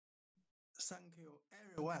Thank you,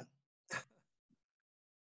 everyone.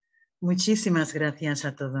 Muchísimas gracias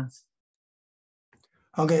a todos.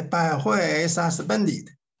 Okay, 拜会 suspended.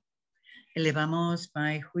 Elevamos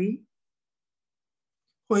Pai Hui,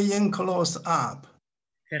 会议 close up.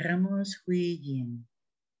 cerramos Hui Yin.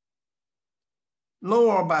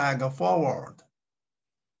 Lower back forward.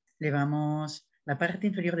 Elevamos la parte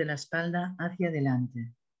inferior de la espalda hacia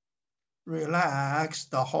adelante. Relax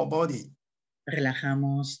the whole body.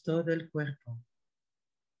 Relajamos todo el cuerpo.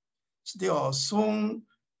 Still soon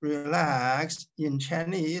relax in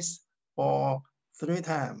Chinese for 3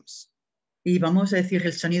 times. Y vamos a decir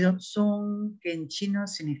el sonido son, que en chino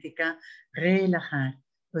significa relajar.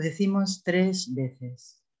 Lo decimos 3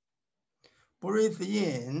 veces. Breathe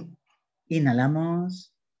in.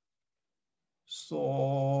 Inhalamos.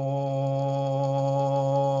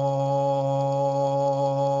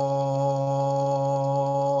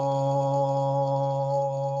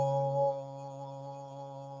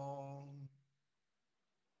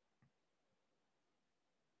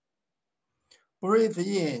 Breathe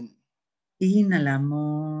in.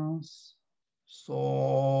 Inhalamos.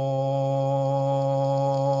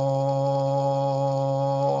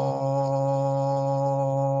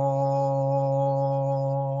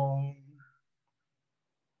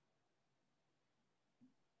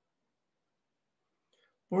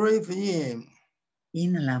 Breathe in.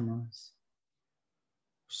 Inhalamos.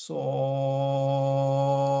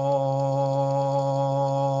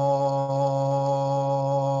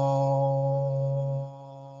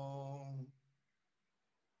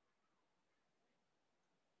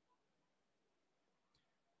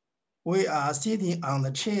 We are sitting on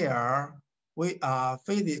the chair. We are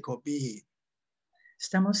physical beings.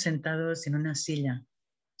 Estamos sentados en una silla.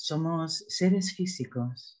 Somos seres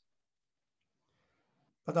físicos.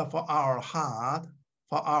 But for our heart,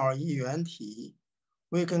 for our yuanti,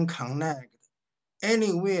 we can connect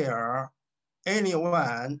anywhere,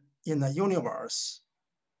 anyone in the universe.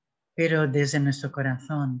 Pero desde nuestro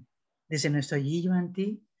corazón, desde nuestro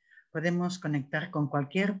Yi-Yuan-Ti, podemos conectar con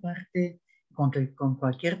cualquier parte, con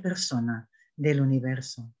cualquier persona del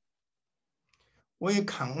universo. We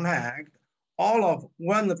connect all of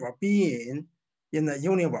wonderful beings in the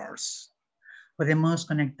universe. Podemos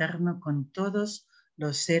conectarnos con todos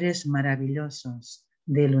los seres maravillosos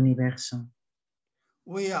del universo.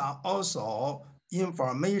 We are also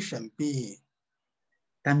information beings.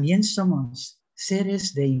 También somos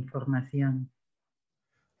seres de información.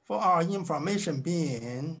 For our information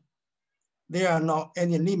being, there are not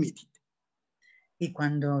any limits. Y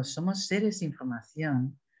cuando somos seres de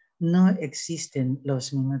información, no existen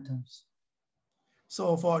los minutos.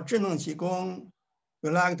 So for Zheneng Qigong,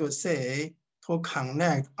 we like to say to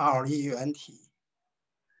connect our yuanti.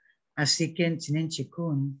 Así que en Chinen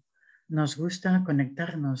Chikun nos gusta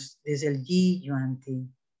conectarnos desde el Yi-Yuan-Ti.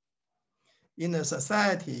 In the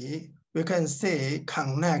society, we can say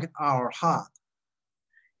connect our heart.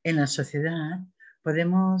 En la sociedad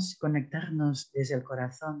podemos conectarnos desde el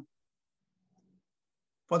corazón.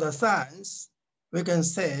 For the science, we can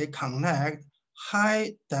say connect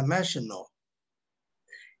high dimensional.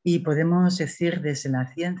 Y podemos decir desde la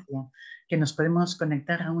ciencia que nos podemos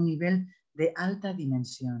conectar a un nivel de alta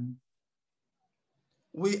dimensión.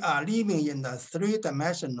 We are living in the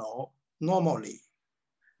 3-dimensional normally.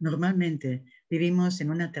 Normalmente vivimos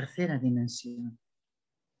en una tercera dimensión.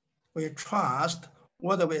 We trust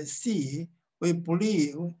what we see, we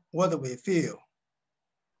believe what we feel.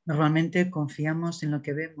 Normalmente confiamos en lo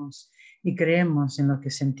que vemos y creemos en lo que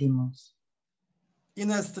sentimos.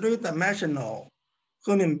 In a 3-dimensional,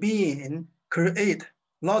 human being create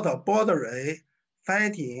lot of boundary,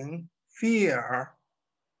 fighting, fear.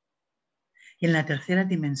 Y en la tercera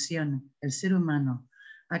dimensión, el ser humano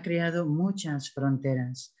ha creado muchas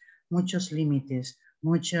fronteras, muchos límites,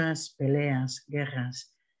 muchas peleas,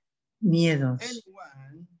 guerras, miedos.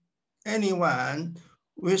 Anyone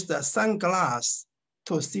with the sunglass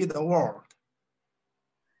to see the world.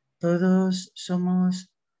 Todos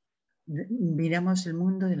miramos el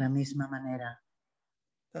mundo de la misma manera.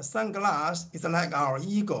 The sunglass is like our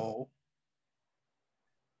ego.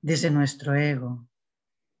 Desde nuestro ego.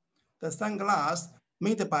 The sunglass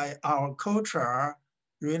made by our culture,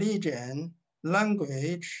 religion,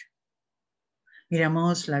 language.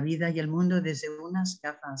 Miramos la vida y el mundo desde unas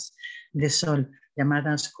gafas de sol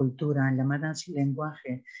llamadas cultura, llamadas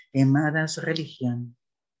lenguaje, llamadas religión.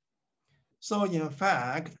 So in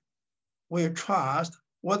fact, we trust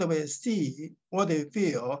what we see, what we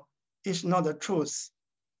feel is not the truth.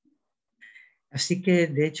 Así que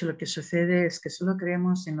de hecho lo que sucede es que solo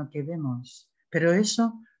creemos en lo que vemos, pero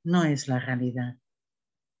eso no es la realidad.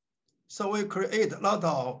 So we create a lot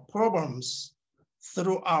of problems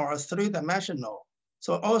through our three-dimensional.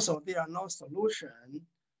 So also there are no solution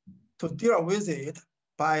to deal with it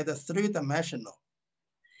by the three-dimensional.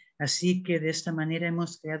 Así que de esta manera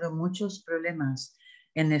hemos creado muchos problemas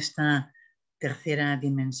en esta tercera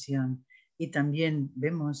dimensión y también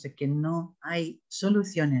vemos de que no hay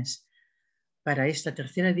soluciones para esta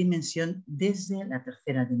tercera dimensión desde la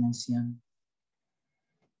tercera dimensión.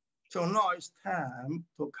 So now it's time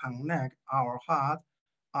to connect our heart,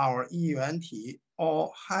 our,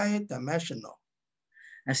 or high dimensional.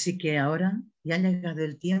 Así que ahora ya ha llegado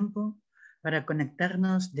el tiempo para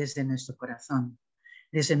conectarnos desde nuestro corazón,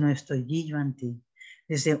 desde nuestro ї,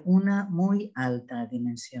 desde una muy alta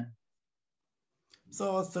dimensión.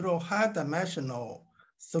 So through high dimensional,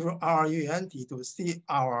 through our ї, to see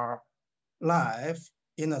our life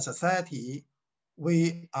in a society,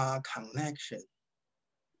 we are connection.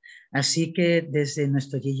 Así que desde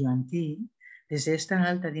nuestro ї, desde esta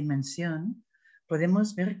alta dimensión,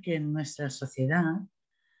 podemos ver que nuestra sociedad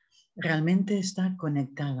realmente está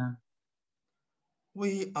conectada.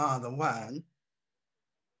 We are the one.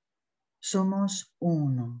 Somos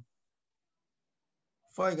uno.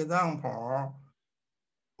 For example,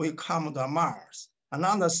 we come to Mars,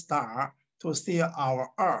 another star, to see our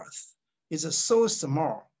Earth. It's so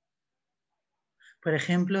small. Por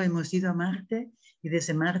ejemplo, hemos ido a Marte y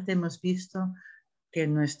desde Marte hemos visto que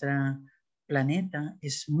nuestro planeta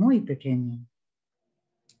es muy pequeño.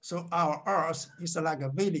 So our Earth is like a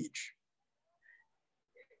village.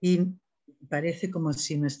 Y parece como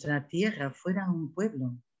si nuestra Tierra fuera un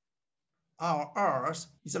pueblo. Our Earth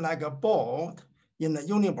is like a boat in the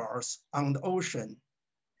universe on the ocean.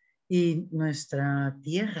 Y nuestra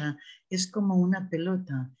Tierra es como una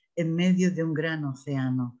pelota en medio de un gran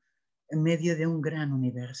océano, en medio de un gran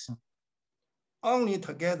universo. Only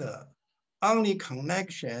together, only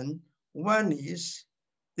connection, one is,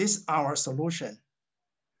 this is our solution.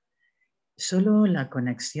 Solo la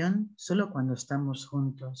conexión, solo cuando estamos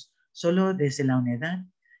juntos, solo desde la unidad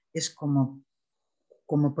es como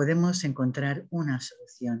podemos encontrar una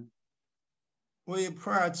solución. We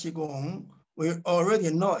practice Qigong, we already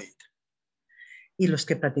know it. Y los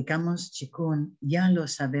que practicamos Qigong ya lo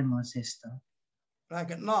sabemos esto.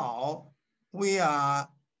 Like now, we are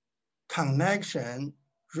connection,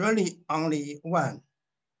 really only one.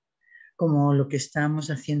 Como lo que estamos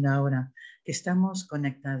haciendo ahora, que estamos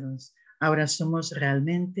conectados. Ahora somos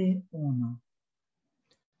realmente uno.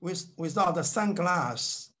 Without the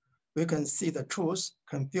sunglass, we can see the truth,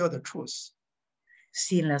 can feel the truth.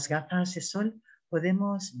 Sin las gafas de sol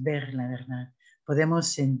podemos ver la verdad,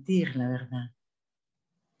 podemos sentir la verdad.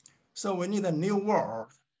 So we need a new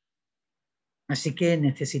world. Así que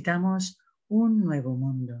necesitamos un nuevo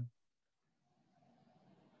mundo.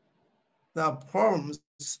 The problems,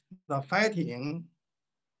 the fighting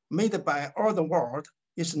made by all the world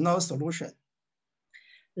is no solution.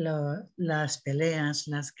 Las peleas,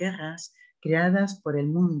 las guerras creadas por el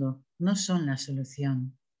mundo no son la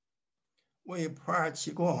solución. We practice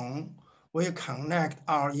Qigong, we connect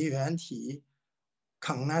our ї,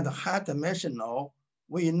 connect the high dimensional,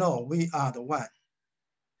 we know we are the one.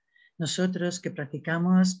 Nosotros que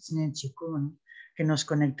practicamos Qigong, que nos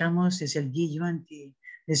conectamos desde el ї,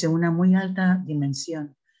 desde una muy alta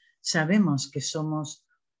dimensión, sabemos que somos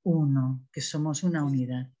uno, que somos una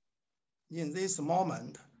unidad. In this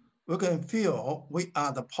moment, we can feel we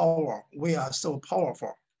are the power, we are so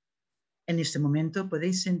powerful. En este momento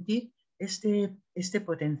podéis sentir este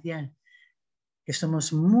potencial, que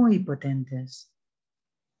somos muy potentes.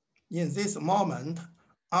 In this moment,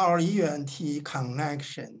 our ї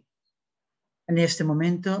connection. En este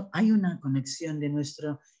momento hay una conexión de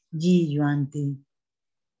nuestro ї.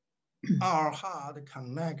 Our heart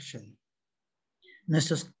connection.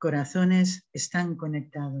 Nuestros corazones están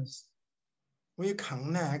conectados. We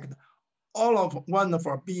connect all of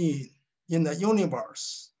wonderful being in the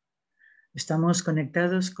universe. Estamos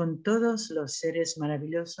conectados con todos los seres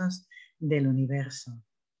maravillosos del universo.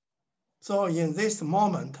 So in this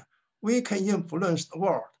moment, we can influence the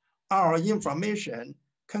world. Our information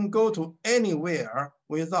can go to anywhere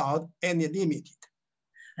without any limit.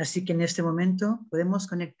 Así que en este momento podemos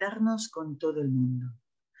conectarnos con todo el mundo.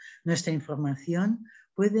 Nuestra información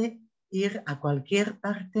puede ir a cualquier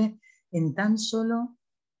parte en tan solo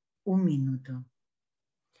un minuto.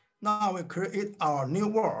 Now we create our new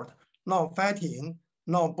world. No fighting,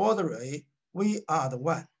 no bothering. We are the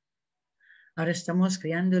one. Ahora estamos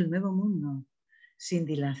creando el nuevo mundo, sin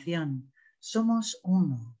dilación. Somos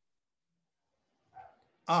uno.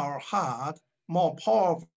 Our heart more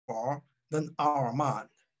powerful than our mind.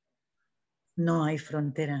 No hay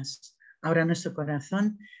fronteras. Ahora nuestro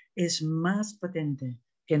corazón es más potente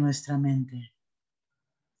que nuestra mente.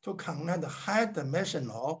 To connect the high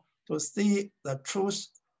dimensional, to see the truth,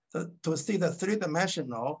 to see the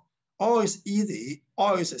three-dimensional, all is easy,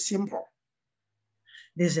 all is simple.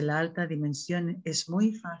 Desde la alta dimensión es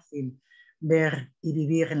muy fácil ver y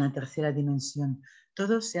vivir en la tercera dimensión.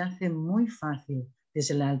 Todo se hace muy fácil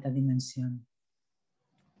desde la alta dimensión.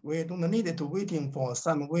 We don't need to waiting for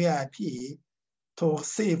some VIP to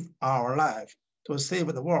save our life, to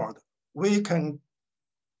save the world. We can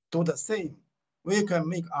do the same. We can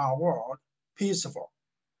make our world peaceful.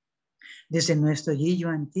 Desde nuestro Yi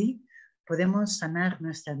podemos sanar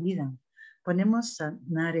nuestra vida, podemos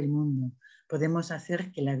sanar el mundo, podemos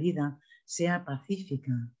hacer que la vida sea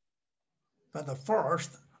pacífica. But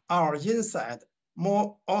first, our inside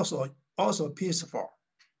more also peaceful.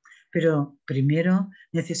 Pero primero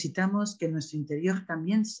necesitamos que nuestro interior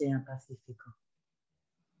también sea pacífico.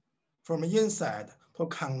 From inside to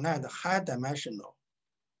connect high dimensional.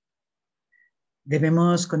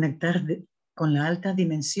 Debemos conectar con la alta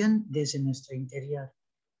dimensión desde nuestro interior.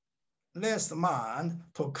 Let's mind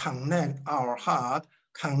to connect our heart,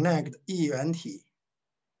 connect.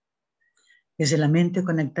 Desde la mente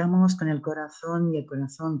conectamos con el corazón y el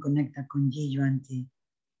corazón conecta con ₦.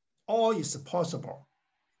 All is possible.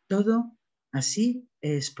 Todo así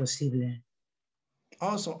es posible.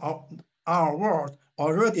 Also, our world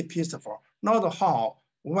already peaceful. Not how,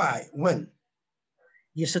 why, when.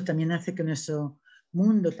 Y eso también hace que nuestro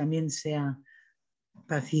mundo también sea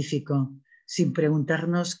pacífico, sin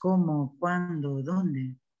preguntarnos cómo, cuándo,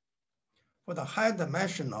 dónde. For the high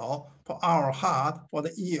dimensional, for our heart, for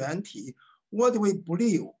the ₦, what do we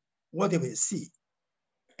believe? What do we see?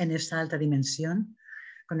 En esta alta dimensión,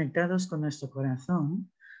 conectados con nuestro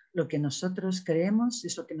corazón, lo que nosotros creemos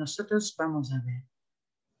es lo que nosotros vamos a ver.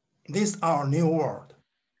 This is our new world.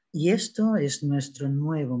 Y esto es nuestro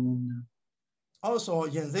nuevo mundo. Also,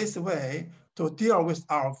 in this way, to deal with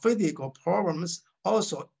our physical problems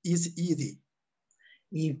also is easy.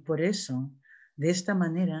 Y por eso, de esta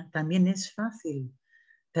manera, también es fácil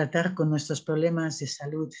tratar con nuestros problemas de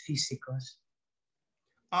salud físicos.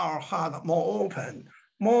 Our heart more open,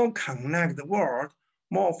 more connected world,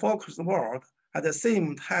 more focused world. At the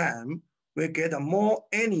same time, we get more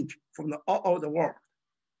energy from all the world.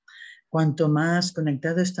 Cuanto más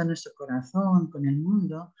conectado está nuestro corazón con el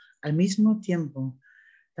mundo, al mismo tiempo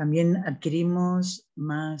también adquirimos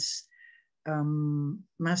más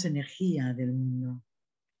energía del mundo.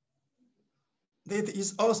 This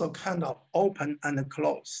is also kind of open and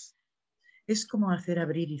close. Es como hacer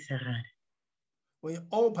abrir y cerrar. We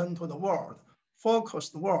open to the world,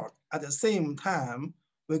 focused world. At the same time,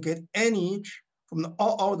 we get energy from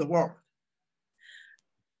all the world.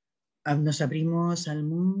 Nos abrimos al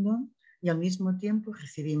mundo y al mismo tiempo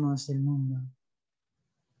recibimos el mundo.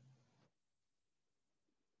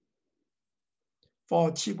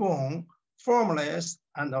 For Qigong, formless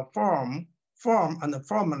and form and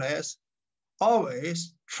formless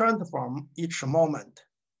always transform each moment.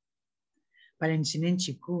 Para el Shinen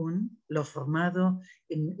Chikun, lo formado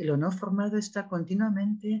y lo no formado está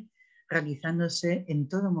continuamente realizándose en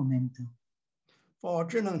todo momento. For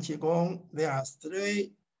Zhineng Qigong, there are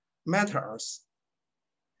three matters.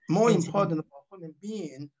 More important for human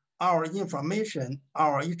being, our information,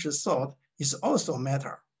 our each thought is also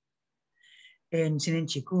matter. En Shinen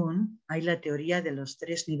Chikun hay la teoría de los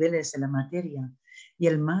 3 niveles de la materia y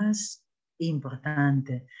el más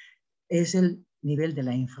importante es el nivel de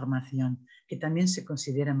la información, que también se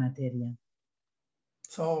considera materia.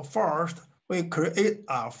 So first, we create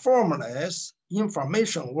a formless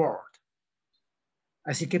information world.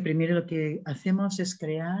 Así que primero lo que hacemos es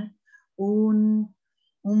crear un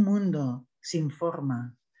mundo sin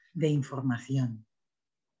forma de información.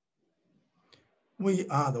 We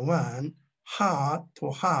are the one, heart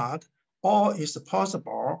to heart, all is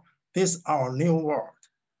possible. This is our new world.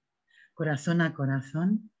 Corazón a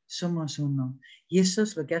corazón, somos uno. Y eso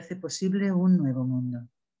es lo que hace posible un nuevo mundo.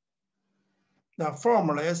 The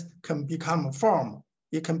formless can become form.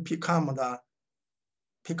 It can become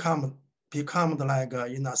like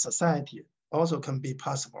in a society. Also can be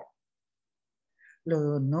possible.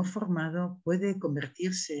 Lo no formado puede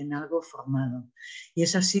convertirse en algo formado. Y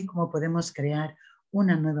es así como podemos crear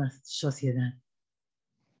una nueva sociedad.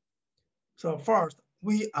 So first,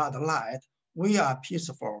 we are the light. We are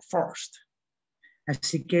peaceful first.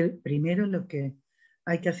 Así que primero lo que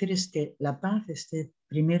hay que hacer es que la paz esté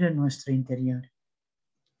primero en nuestro interior.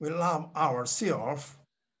 We love ourselves.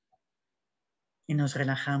 Y nos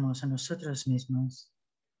relajamos a nosotros mismos.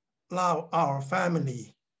 Love our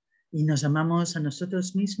family. Y nos amamos a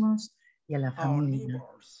nosotros mismos y a la familia.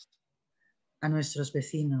 a nuestros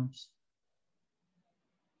vecinos.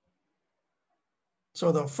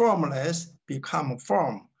 So the formless become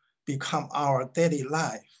form, become our daily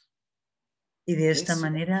life. Y de esta This-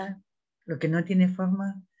 manera, lo que no tiene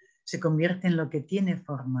forma se convierte en lo que tiene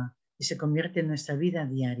forma y se convierte en nuestra vida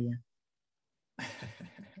diaria.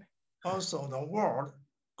 Also, the world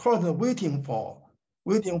called waiting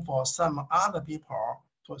for some other people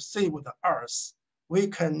to save the earth. We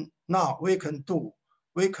can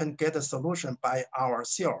get a solution by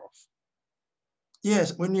ourselves.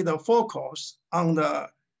 Yes, we need to focus on the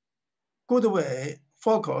good way,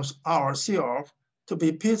 focus ourselves to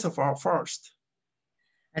be peaceful first.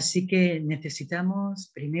 Así que necesitamos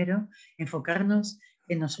primero enfocarnos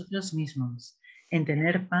en nosotros mismos, en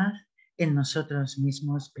tener paz en nosotros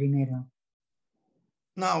mismos primero.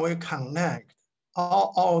 Now we connect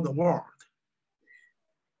all the world.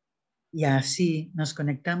 Y así nos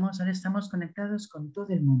conectamos, ahora estamos conectados con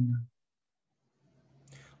todo el mundo.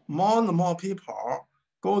 More and more people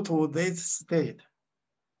go to this state.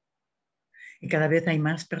 Y cada vez hay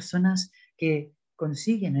más personas que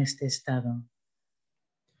consiguen este estado.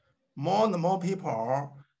 More and more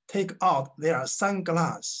people take out their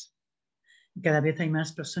sunglasses. Y cada vez hay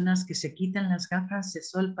más personas que se quitan las gafas de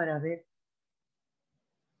sol para ver.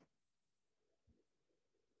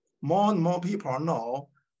 More and more people know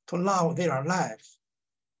to love their life.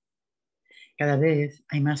 Cada vez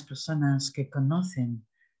hay más personas que conocen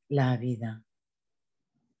la vida.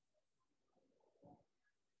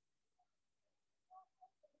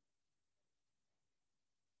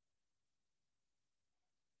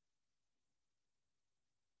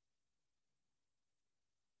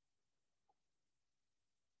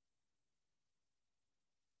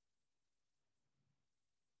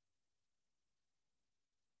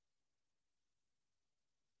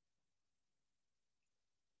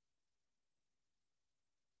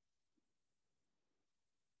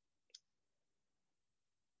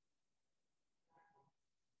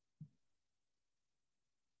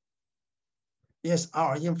 Yes,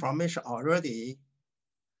 our information already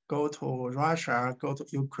go to Russia, go to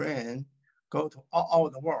Ukraine, go to all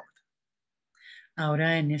the world.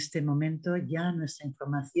 Ahora, en este momento, ya nuestra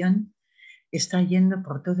información está yendo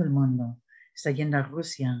por todo el mundo. Está yendo a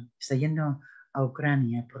Rusia, está yendo a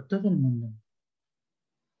Ucrania, por todo el mundo.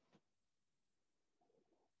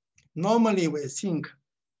 Normally, we think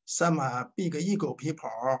some big ego people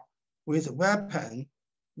with weapon,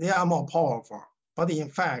 they are more powerful. But in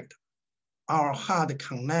fact, our heart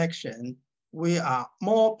connection, we are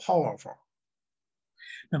more powerful.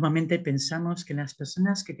 Normalmente pensamos que las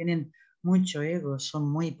personas que tienen mucho ego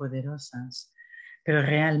son muy poderosas, pero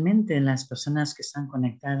realmente las personas que están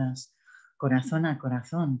conectadas corazón a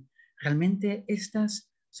corazón, realmente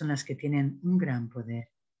estas son las que tienen un gran poder.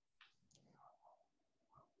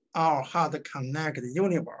 Our heart connect the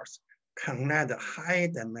universe, connect the high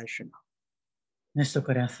dimensional. Nuestro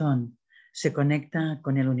corazón se conecta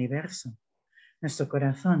con el universo. Nuestro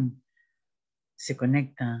corazón se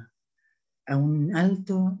conecta a un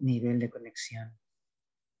alto nivel de conexión.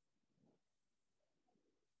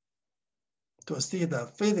 To see the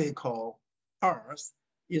physical earth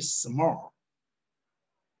is small.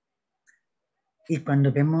 Y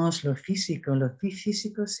cuando vemos lo físico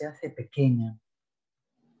se hace pequeño.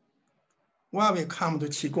 When we come to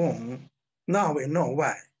Qigong, now we know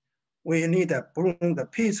why. We need to bring the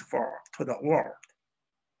peaceful to the world.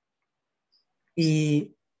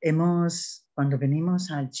 Y cuando venimos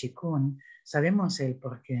al Qigong, sabemos el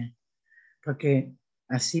por qué. Porque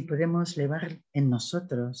así podemos llevar en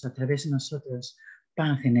nosotros, a través de nosotros,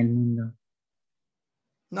 paz en el mundo.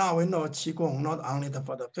 Now we know Qigong not only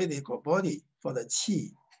for the physical body, for the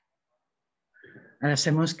Qi. Ahora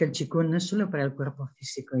sabemos que el Qigong no es solo para el cuerpo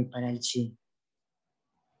físico y para el Qi.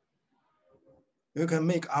 We can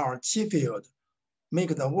make our Qi field,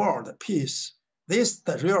 make the world peace. This is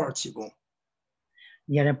the real Qigong.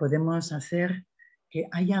 Y ahora podemos hacer que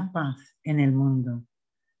haya paz en el mundo.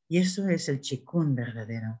 Y eso es el Qigong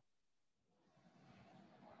verdadero.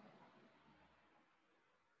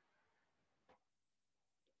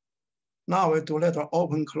 Now we do little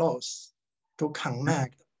open close to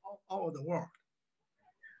connect all the world.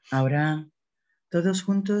 Ahora todos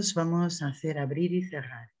juntos vamos a hacer abrir y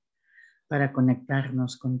cerrar para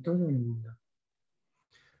conectarnos con todo el mundo.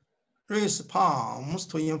 Raise palms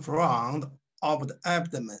to in front of the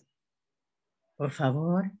abdomen. Por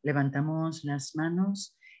favor, levantamos las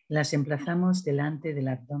manos y las emplazamos delante del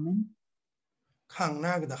abdomen.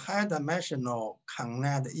 Connect the high dimensional,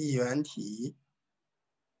 connect ŷ体.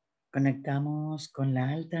 Conectamos con la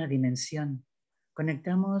alta dimensión.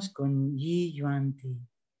 Conectamos con Yi Yuan Ti.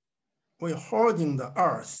 We're holding the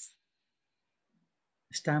earth.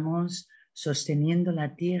 Estamos sosteniendo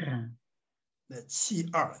la tierra, the Qi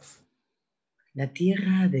earth. la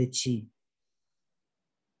tierra de Qi.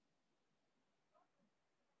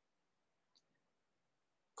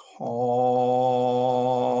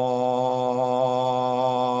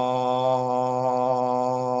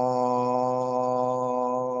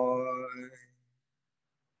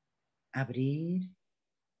 Abrir,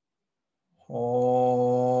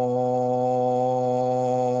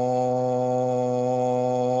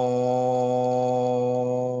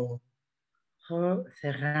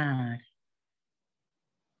 cerrar,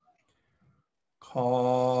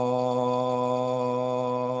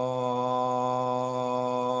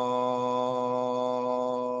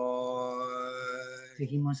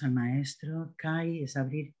 seguimos al maestro. Kai es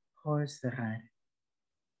abrir, Ho es cerrar.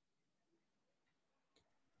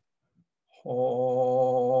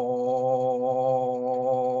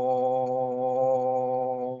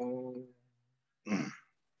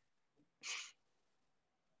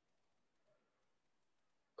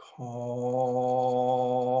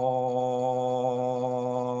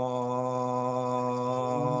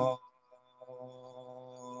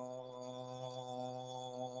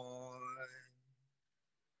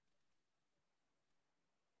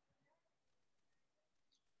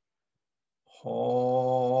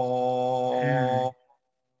 Cerrar,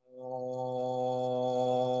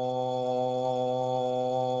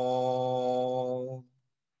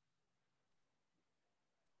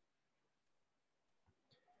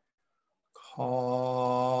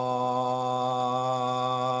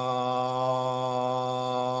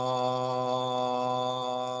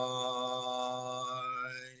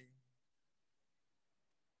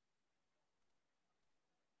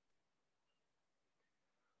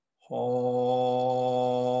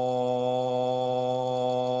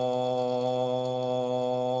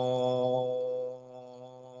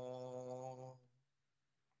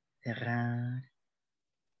 cerrar,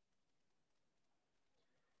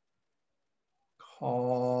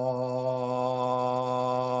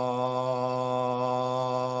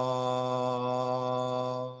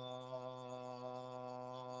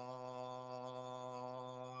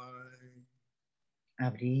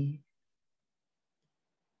 abrir,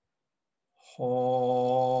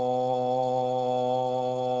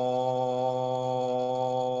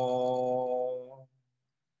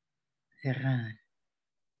 cerrar.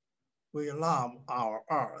 We love our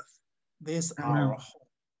earth. This our Ama- home.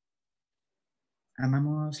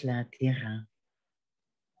 Amamos la tierra.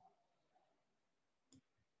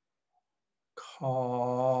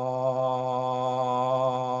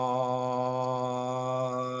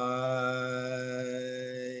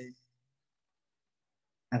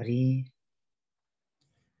 Abrir,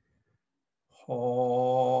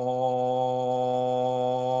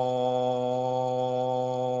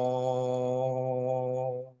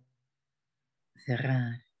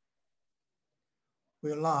 cerrar.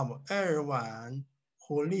 We love everyone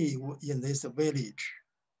who live in this village.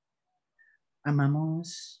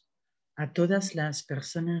 Amamos a todas las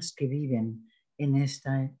personas que viven en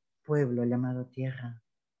este pueblo llamado tierra.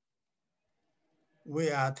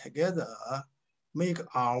 We are together, make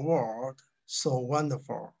our world so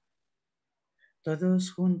wonderful.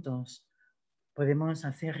 Todos juntos podemos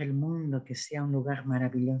hacer el mundo que sea un lugar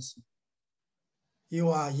maravilloso. You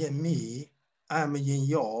are in me, I'm in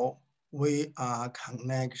you, we are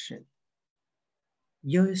connection.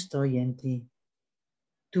 Yo estoy en ti,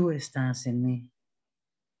 tú estás en mí.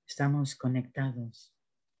 Estamos conectados.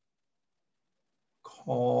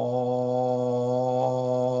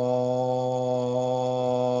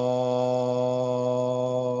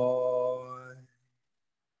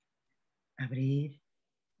 Abrir,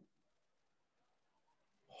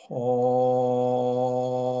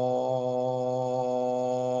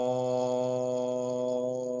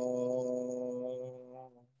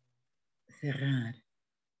 cerrar,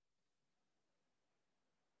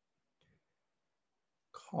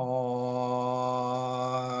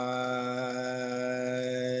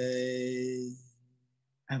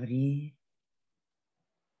 abrir,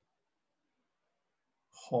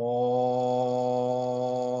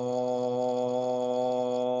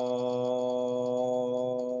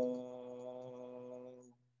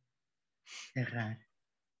 cerrar.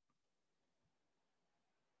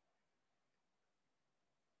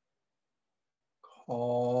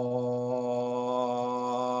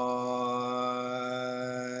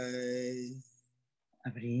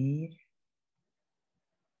 Abrir,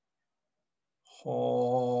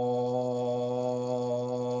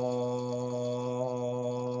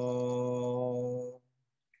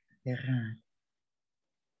 cerrar.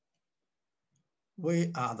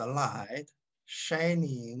 We are the light,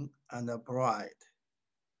 shining and bright.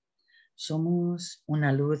 Somos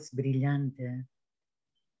una luz brillante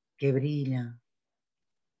que brilla.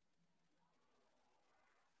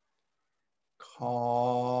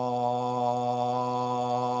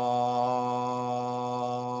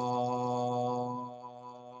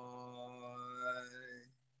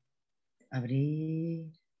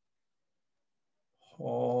 Abrir.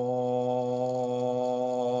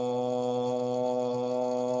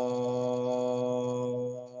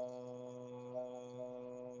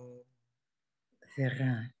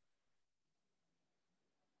 Cerrar.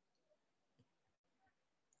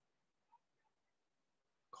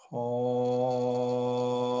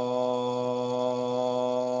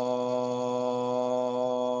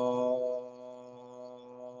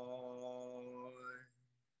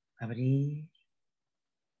 Abrir.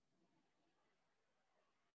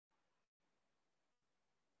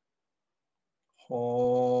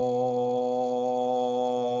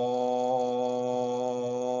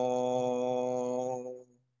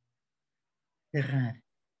 Cerrar.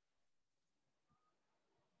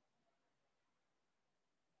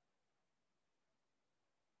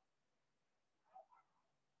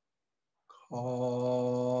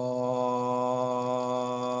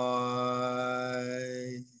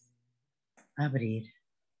 Abrir.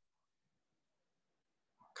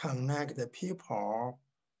 Connect the people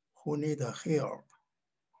who need help.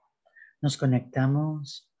 Nos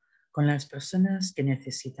conectamos con las personas que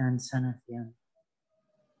necesitan sanación.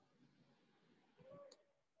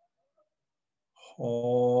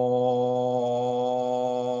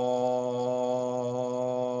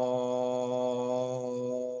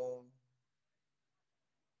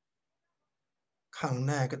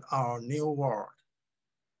 Connect our new world.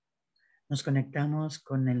 Nos conectamos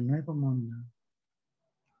con el nuevo mundo.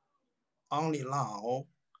 Only love,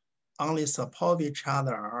 only support each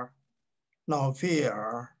other, no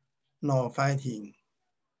fear, no fighting.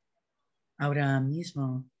 Ahora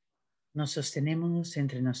mismo nos sostenemos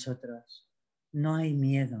entre nosotros. No hay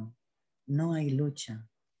miedo, no hay lucha.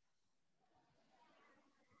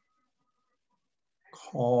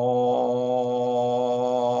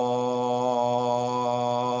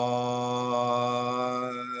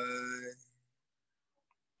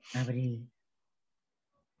 Abrir.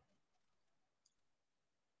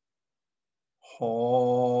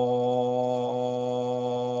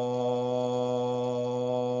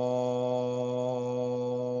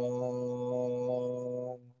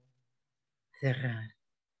 Cerrar.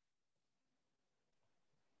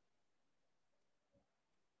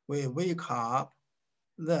 We wake up,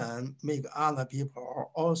 then make other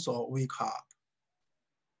people also wake up.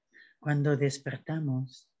 Cuando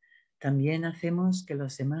despertamos, también hacemos que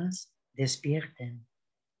los demás despierten.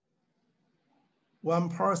 One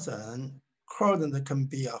person couldn't can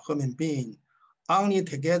be a human being. Only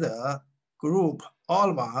together, group,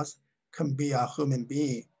 all of us can be a human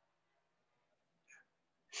being.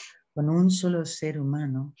 Con un solo ser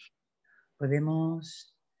humano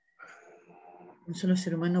un solo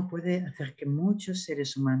ser humano puede hacer que muchos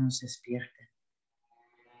seres humanos despierten.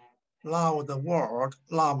 Love the world,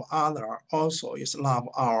 love other also is love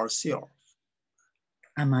ourselves.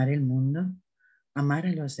 Amar el mundo, amar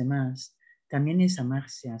a los demás, también es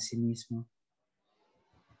amarse a sí mismo.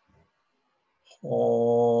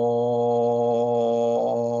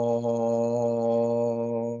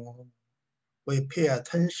 We pay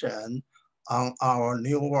attention on our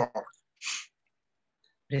new world.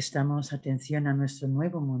 Prestamos atención a nuestro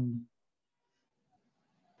nuevo mundo.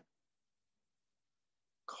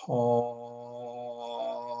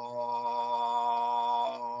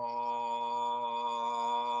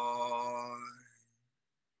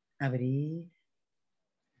 Abrir.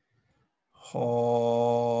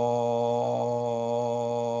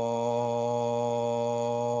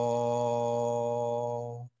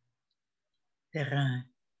 Cerrar.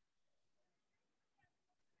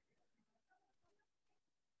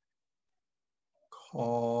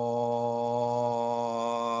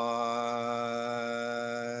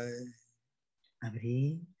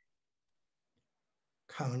 Abrir.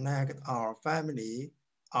 Connect our family,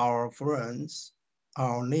 our friends,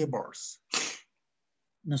 our neighbors.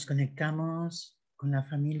 Nos conectamos con la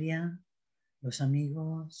familia, los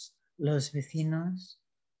amigos, los vecinos.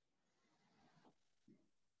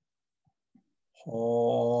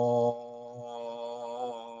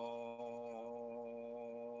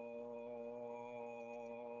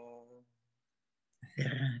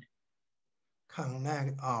 Cerrar.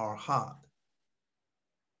 Connect our heart.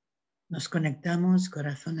 Nos conectamos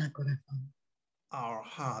corazón a corazón. Our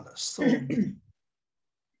heart so big.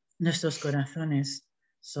 Nuestros corazones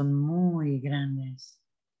son muy grandes.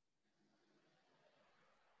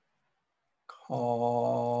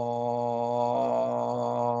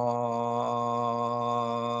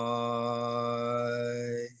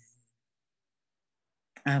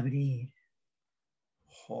 Abrir.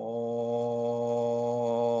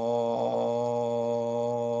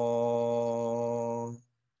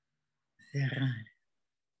 Cerrar.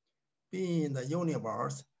 Being in the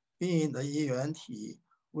universe, being in the 一元体,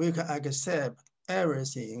 we can accept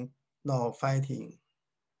everything, no fighting.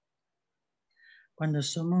 Cuando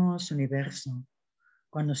somos universo,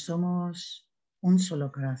 cuando somos un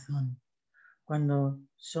solo corazón, cuando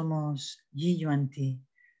somos Yi-Yuan-Ti,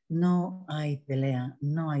 no hay pelea,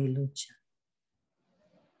 no hay lucha.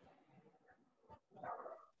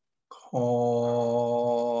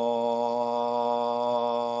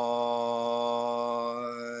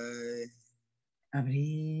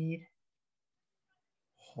 Abrir.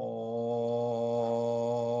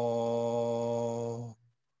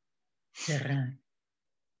 Cerrar.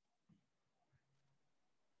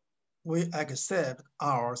 We accept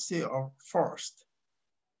ourselves first.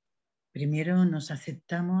 Primero nos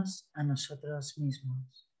aceptamos a nosotros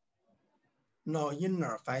mismos. No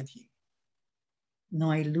inner fighting.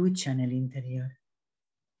 No hay lucha en el interior.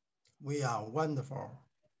 We are wonderful.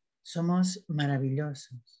 Somos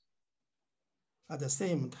maravillosos. At the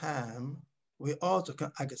same time, we also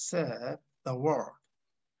can accept the world.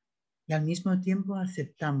 Y al mismo tiempo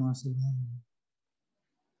aceptamos el mundo.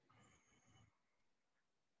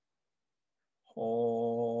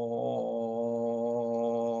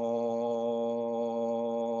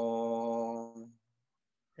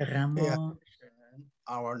 Cerramos.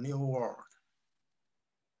 Our new world.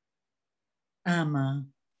 Ama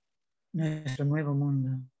nuestro nuevo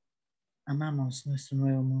mundo. Amamos nuestro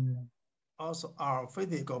nuevo mundo. Also our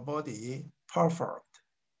physical body perfect.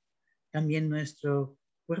 También nuestro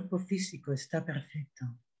cuerpo físico está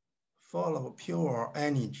perfecto. Full of pure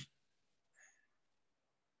energy.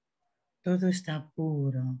 Todo está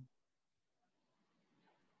puro.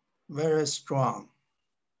 Very strong.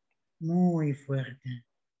 Muy fuerte.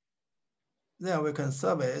 Then we can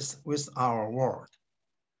service with our world.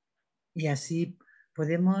 Y así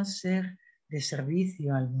podemos ser de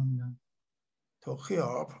servicio al mundo. To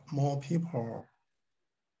help more people.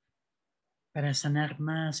 Para sanar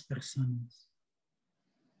más personas.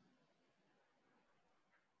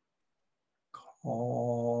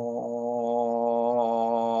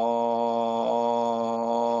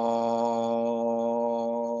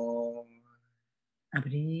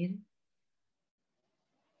 Abrir.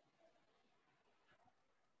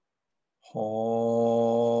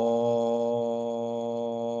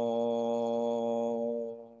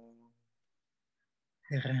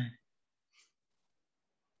 Cerrar.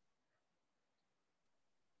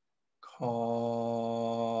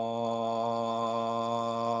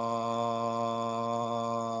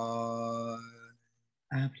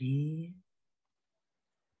 Abrir.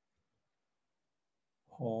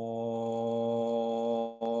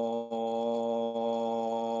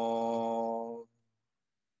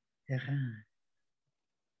 Cerrar.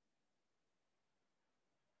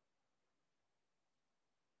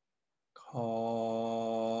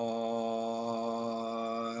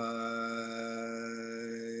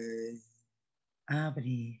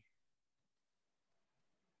 Abrir.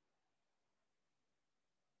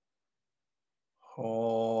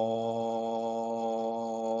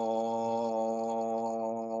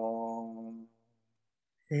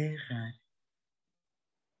 Cerrar.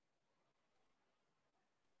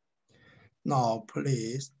 Now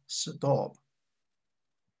please stop.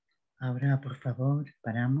 Ahora, por favor,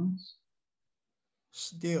 paramos.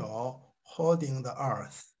 Still holding the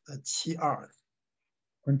earth, the Qi earth.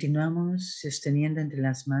 Continuamos sosteniendo entre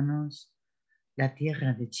las manos la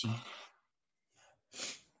tierra de Qi.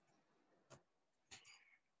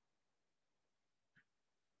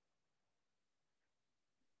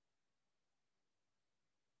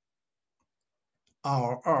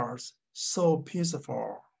 Our earth so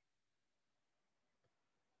peaceful.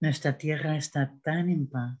 Nuestra tierra está tan en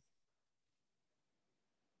paz.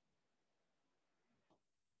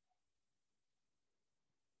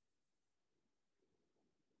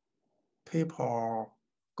 People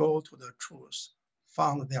go to the truth,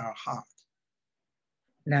 found their heart.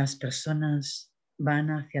 Las personas van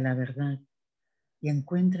hacia la verdad y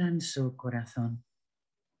encuentran su corazón.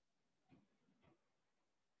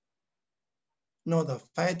 Not the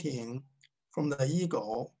fighting from the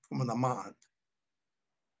ego, from the mind.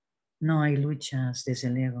 No hay luchas desde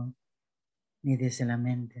el ego ni desde la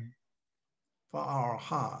mente. For our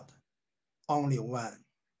heart, only one.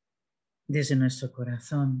 Desde nuestro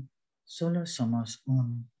corazón, solo somos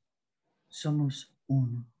uno. Somos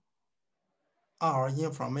uno. Our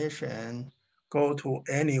information go to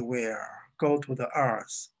anywhere, go to the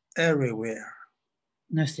earth, everywhere.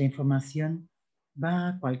 Nuestra información va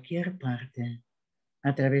a cualquier parte,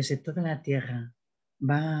 a través de toda la tierra,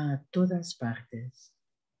 va a todas partes.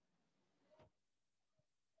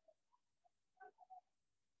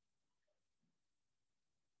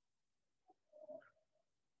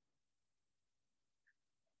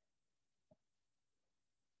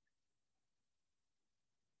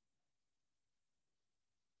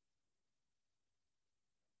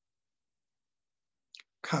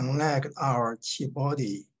 Connect our chi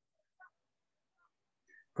body.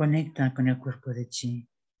 Conecta con el cuerpo de chi.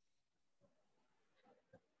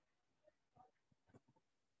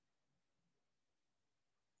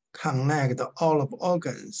 Connect all of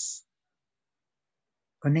organs.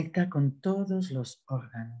 Conecta con todos los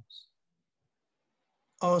órganos.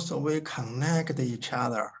 Also, we connect each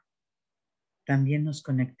other. También nos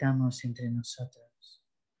conectamos entre nosotros.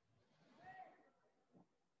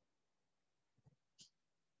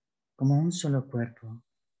 Como un solo cuerpo.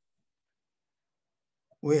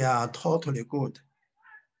 We are totally good.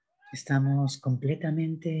 Estamos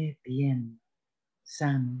completamente bien,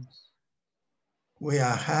 sanos. We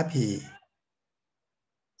are happy.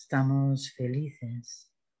 Estamos felices.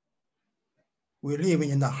 We live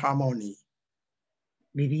in the harmony.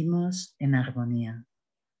 Vivimos en armonía.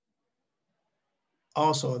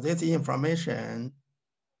 Also, this information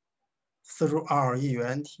through our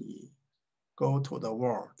go to the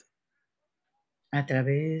world. A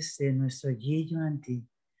través de nuestro Jianshe,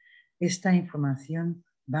 esta información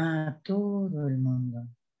va a todo el mundo.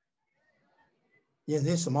 In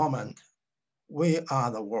this moment, we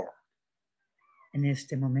are the world. En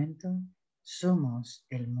este momento, somos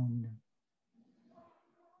el mundo.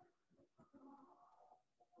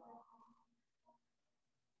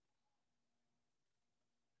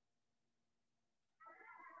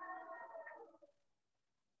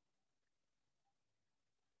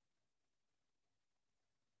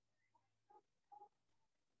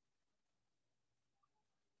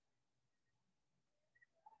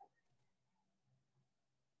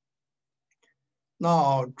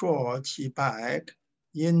 Now draw qi back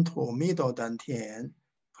into middle dantian.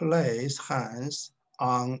 Place hands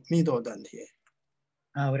on middle dantian.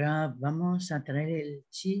 Ahora vamos a traer el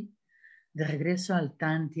chi de regreso al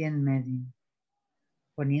tantien medio,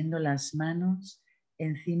 poniendo las manos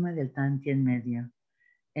encima del tantien medio,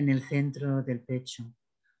 en el centro del pecho.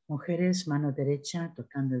 Mujeres, mano derecha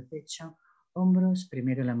tocando el pecho, hombros,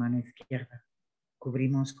 primero la mano izquierda.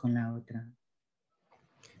 Cubrimos con la otra.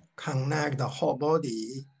 Connect the whole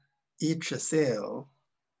body, each cell.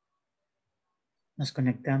 Nos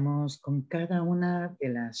conectamos con cada una de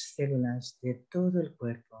las células de todo el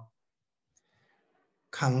cuerpo.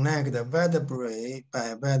 Connect vertebrae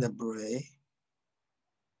by vertebrae.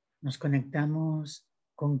 Nos conectamos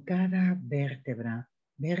con cada vértebra,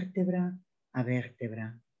 vértebra a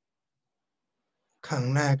vértebra.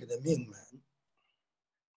 Connect the Mingmen.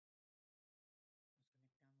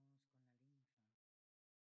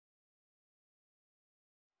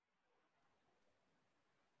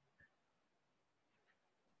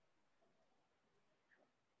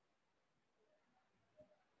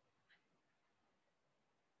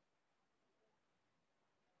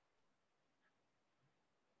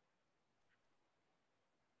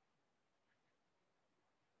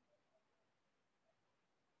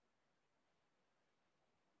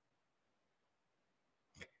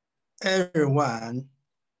 Everyone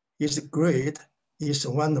is great, is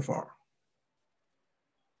wonderful.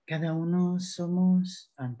 Cada uno somos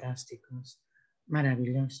fantásticos,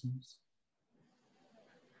 maravillosos.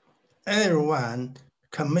 Everyone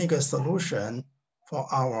can make a solution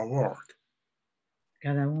for our world.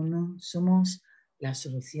 Cada uno somos la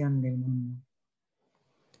solución del mundo.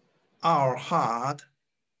 Our heart,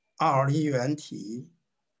 our unity,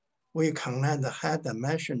 we connect the high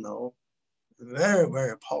dimensional, very,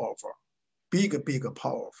 very powerful, big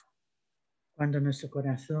powerful. Cuando nuestro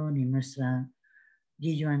corazón y nuestra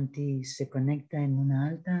Jianshe se conecta en una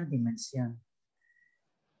alta dimensión,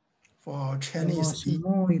 For somos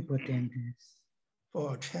muy potentes.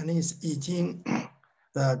 For Chinese I Ching,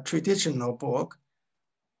 the traditional book,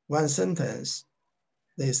 one sentence,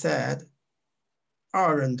 they said,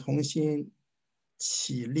 二人同心，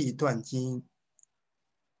其利断金,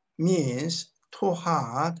 means two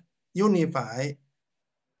hearts unified,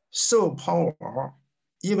 so powerful,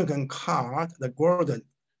 even can cut the golden.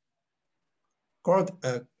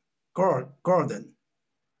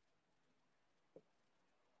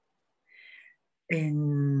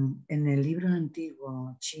 En el libro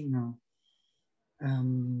antiguo chino,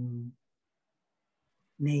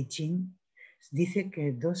 Neijing, Dice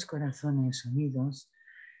que dos corazones unidos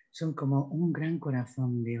son como un gran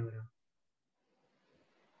corazón de oro.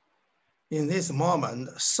 In this moment,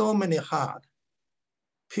 so many heart,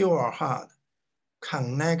 pure heart,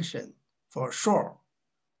 connection, for sure,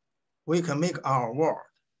 we can make our world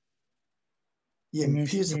in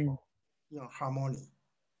peaceful, in harmony.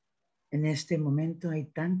 En este momento hay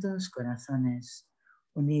tantos corazones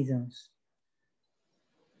unidos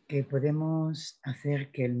que podemos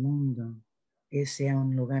hacer que el mundo sea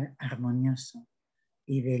un lugar armonioso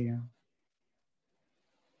y bello.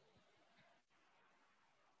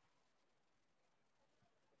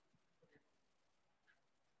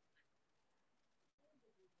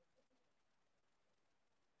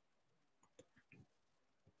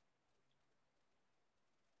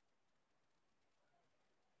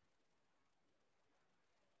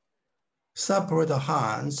 Separate the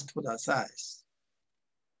hands to the sides.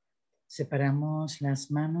 Separamos las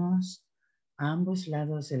manos a ambos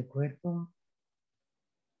lados del cuerpo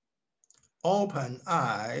Open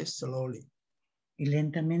eyes slowly. y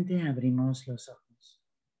lentamente abrimos los ojos.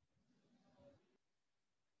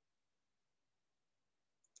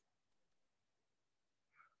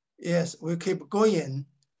 Yes, we keep going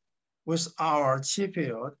with our chi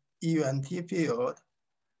field, yuan field,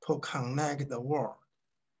 to connect the world.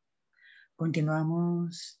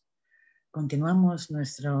 Continuamos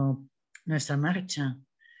nuestra marcha,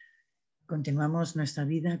 continuamos nuestra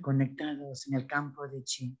vida conectados en el campo de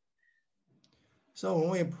chi. So when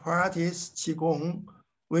we practice Qigong,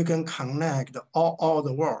 we can connect all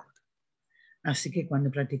the world. Así que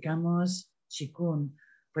cuando practicamos Qigong,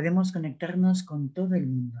 podemos conectarnos con todo el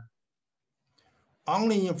mundo.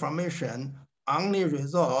 Only information, only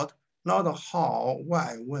result, not how,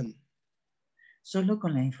 why, when. Solo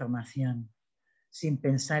con la información, sin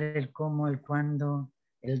pensar el cómo, el cuándo,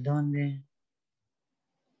 el dónde.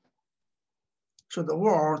 So the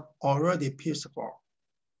world already peaceful.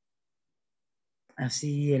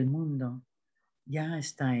 Así el mundo ya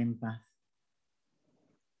está en paz.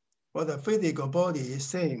 For the physical body is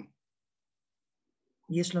same.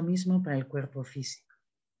 Y es lo mismo para el cuerpo físico.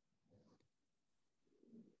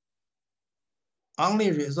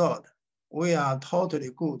 Only result, we are totally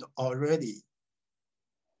good already.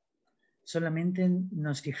 Solamente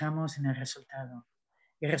nos fijamos en el resultado.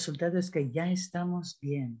 El resultado es que ya estamos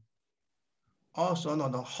bien. Also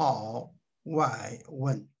not how, why,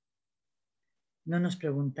 when. No nos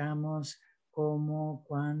preguntamos cómo,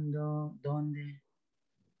 cuándo, dónde.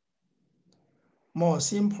 More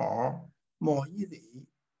simple, more easy,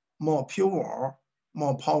 more pure,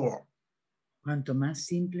 more power. Cuanto más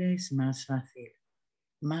simple es más fácil,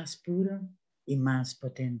 más puro y más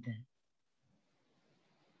potente.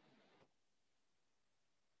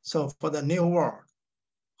 So for the new world,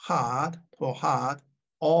 heart to heart,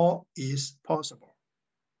 all is possible.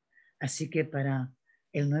 Así que para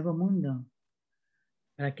el nuevo mundo,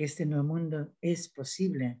 para que este nuevo mundo es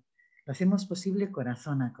posible, lo hacemos posible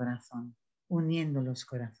corazón a corazón, uniendo los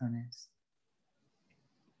corazones.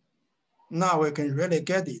 Now we can really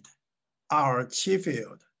get it. Our chi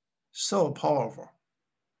field, so powerful.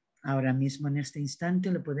 Ahora mismo en este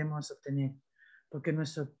instante lo podemos obtener, porque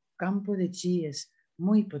nuestro campo de chi es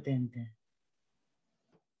muy potente.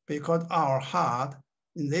 Because our heart,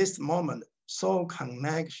 in this moment, so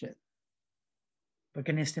connection. Porque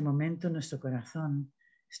en este momento nuestro corazón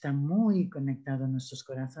está muy conectado, nuestros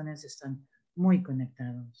corazones están muy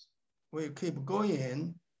conectados. We keep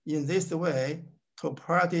going in this way to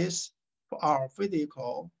practice for our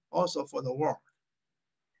physical, also for the world.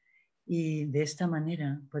 Y de esta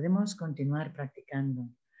manera podemos continuar practicando,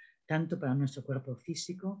 tanto para nuestro cuerpo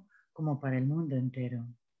físico como para el mundo entero.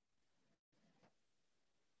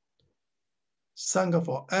 Thank you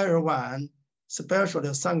for everyone,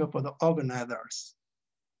 especially thank you for the organizers.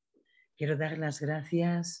 Quiero dar las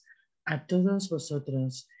gracias a todos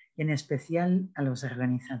vosotros, y en especial a los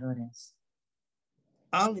organizadores.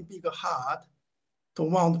 Only big heart to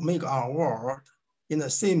want to make our world in the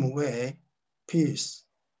same way, peace.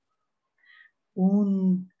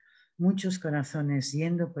 Muchos corazones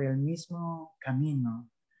yendo por el mismo camino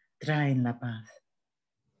traen la paz.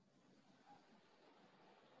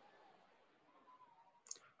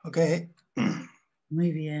 Okay.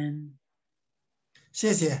 Muy bien.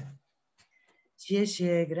 谢谢。谢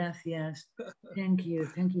谢, gracias. Thank you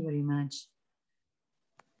very much.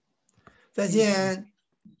 再见，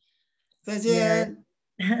再见。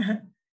Yeah.